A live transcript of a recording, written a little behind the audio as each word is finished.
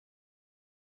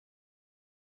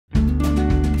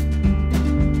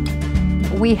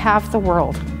We have the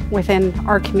world within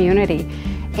our community,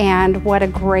 and what a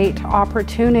great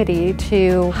opportunity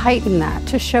to heighten that,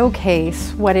 to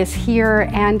showcase what is here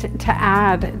and to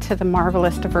add to the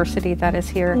marvelous diversity that is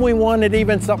here. We wanted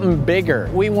even something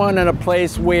bigger. We wanted a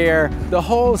place where the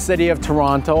whole city of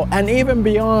Toronto and even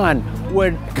beyond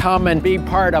would come and be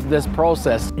part of this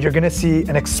process. You're going to see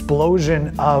an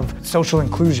explosion of social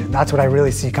inclusion. That's what I really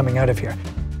see coming out of here.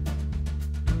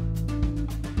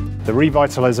 The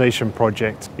Revitalization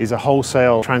project is a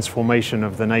wholesale transformation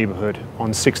of the neighbourhood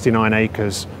on 69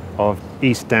 acres of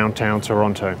East Downtown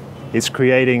Toronto. It's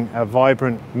creating a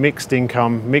vibrant,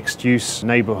 mixed-income, mixed-use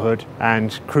neighbourhood and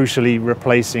crucially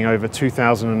replacing over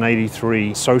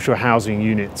 2,083 social housing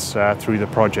units through the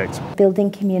project. Building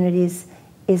communities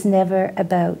is never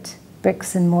about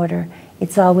bricks and mortar.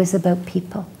 It's always about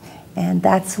people. And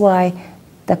that's why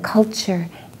the culture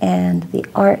and the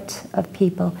art of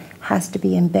people has to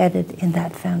be embedded in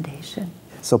that foundation.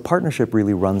 So partnership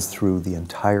really runs through the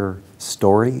entire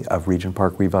story of Regent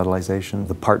Park Revitalization.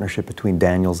 The partnership between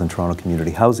Daniels and Toronto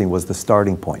Community Housing was the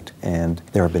starting point, and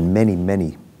there have been many,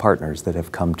 many partners that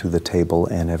have come to the table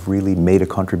and have really made a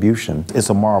contribution. It's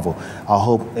a marvel. I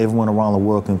hope everyone around the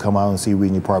world can come out and see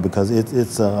Regent Park because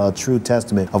it's a true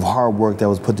testament of hard work that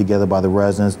was put together by the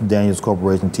residents, Daniels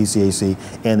Corporation, TCAC,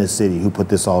 and the city who put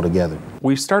this all together.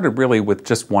 We started really with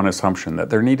just one assumption,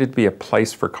 that there needed to be a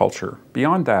place for culture.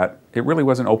 Beyond that, it really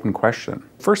was an open question.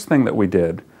 First thing that we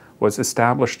did was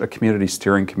established a community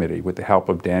steering committee with the help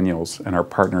of Daniels and our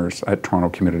partners at Toronto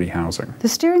Community Housing. The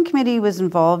steering committee was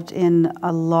involved in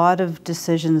a lot of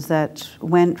decisions that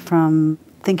went from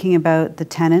thinking about the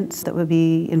tenants that would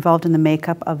be involved in the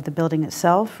makeup of the building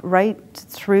itself, right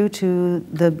through to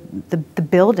the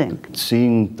building.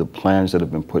 Seeing the plans that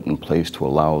have been put in place to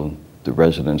allow the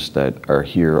residents that are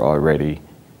here already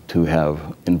to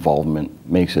have involvement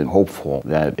makes it hopeful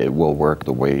that it will work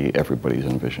the way everybody's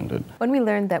envisioned it. When we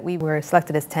learned that we were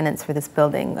selected as tenants for this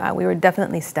building, we were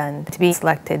definitely stunned. To be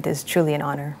selected is truly an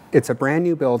honor. It's a brand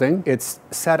new building. It's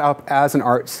set up as an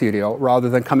art studio rather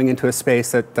than coming into a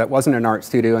space that wasn't an art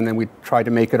studio and then we tried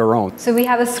to make it our own. So we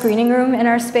have a screening room in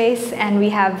our space and we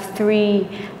have 3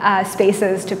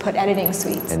 spaces to put editing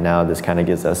suites. And now this kind of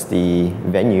gives us the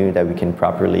venue that we can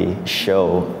properly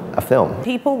show a film.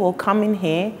 People will come in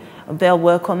here, they'll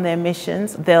work on their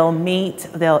missions, they'll meet,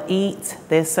 they'll eat,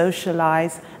 they'll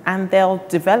socialize, and they'll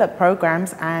develop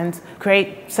programs and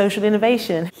create social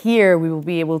innovation. Here we will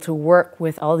be able to work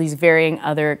with all these varying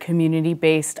other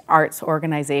community-based arts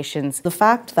organizations. The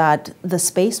fact that the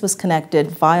space was connected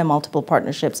via multiple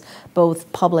partnerships,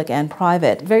 both public and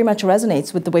private, very much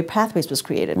resonates with the way Pathways was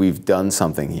created. We've done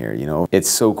something here, you know.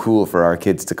 It's so cool for our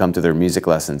kids to come to their music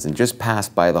lessons and just pass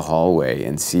by the hallway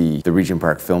and see the Regent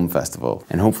Park Film Festival.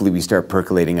 And hopefully we start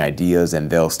percolating ideas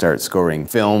and they'll start scoring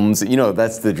films. You know,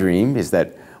 that's the dream, is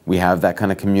that we have that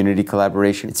kind of community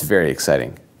collaboration. It's very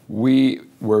exciting. We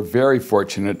were very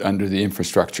fortunate under the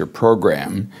infrastructure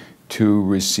program to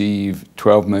receive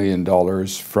 $12 million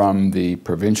from the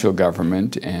provincial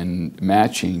government and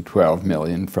matching $12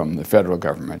 million from the federal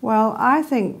government. Well, I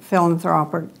think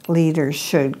philanthropic leaders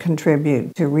should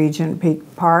contribute to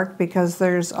Regent Park because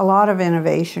there's a lot of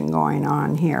innovation going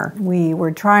on here. We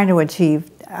were trying to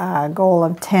achieve a goal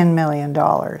of $10 million.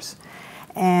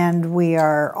 And we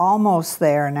are almost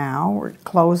there now. We're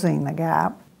closing the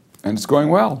gap. And it's going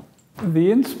well.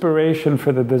 The inspiration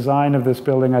for the design of this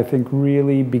building, I think,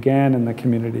 really began in the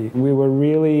community. We were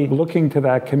really looking to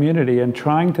that community and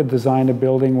trying to design a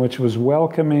building which was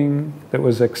welcoming, that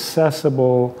was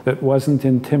accessible, that wasn't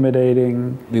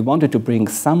intimidating. We wanted to bring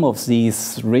some of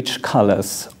these rich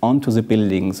colors onto the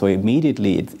building, so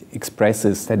immediately it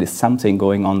expresses that is something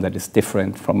going on that is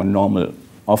different from a normal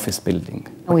office building.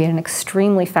 We had an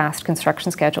extremely fast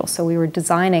construction schedule, so we were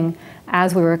designing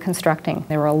as we were constructing.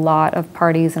 There were a lot of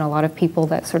parties and a lot of people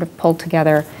that sort of pulled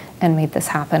together and made this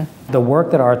happen. The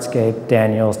work that Artscape,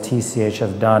 Daniels, TCH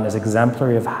have done is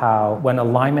exemplary of how, when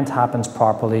alignment happens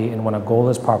properly and when a goal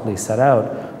is properly set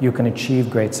out, you can achieve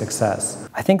great success.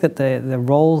 I think that the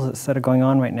roles that are going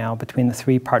on right now between the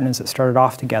 3 partners that started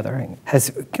off together has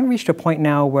kind of reached a point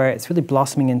now where it's really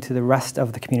blossoming into the rest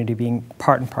of the community being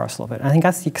part and parcel of it. And I think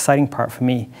that's the exciting part for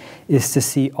me, is to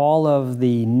see all of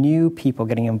the new people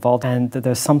getting involved and that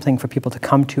there's something for people to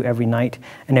come to every night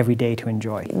and every day to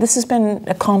enjoy. This has been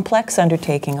a complex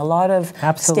undertaking. A lot lot of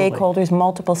stakeholders,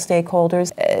 multiple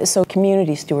stakeholders. So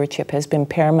community stewardship has been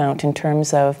paramount in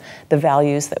terms of the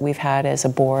values that we've had as a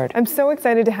board. I'm so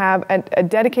excited to have a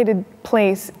dedicated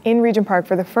place in Regent Park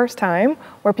for the first time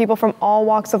where people from all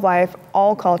walks of life,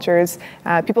 all cultures,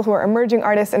 people who are emerging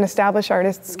artists and established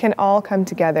artists can all come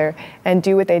together and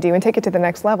do what they do and take it to the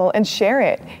next level and share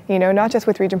it, you know, not just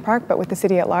with Regent Park, but with the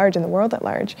city at large and the world at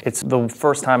large. It's the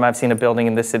first time I've seen a building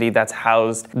in this city that's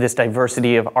housed this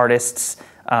diversity of artists,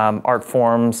 art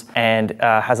forms, and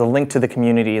has a link to the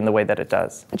community in the way that it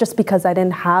does. Just because I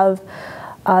didn't have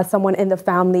someone in the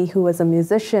family who was a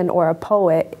musician or a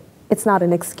poet, it's not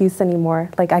an excuse anymore.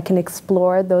 Like, I can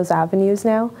explore those avenues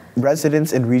now.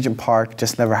 Residents in Regent Park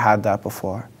just never had that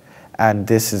before. And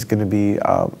this is going to be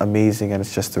amazing, and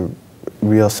it's just a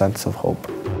real sense of hope.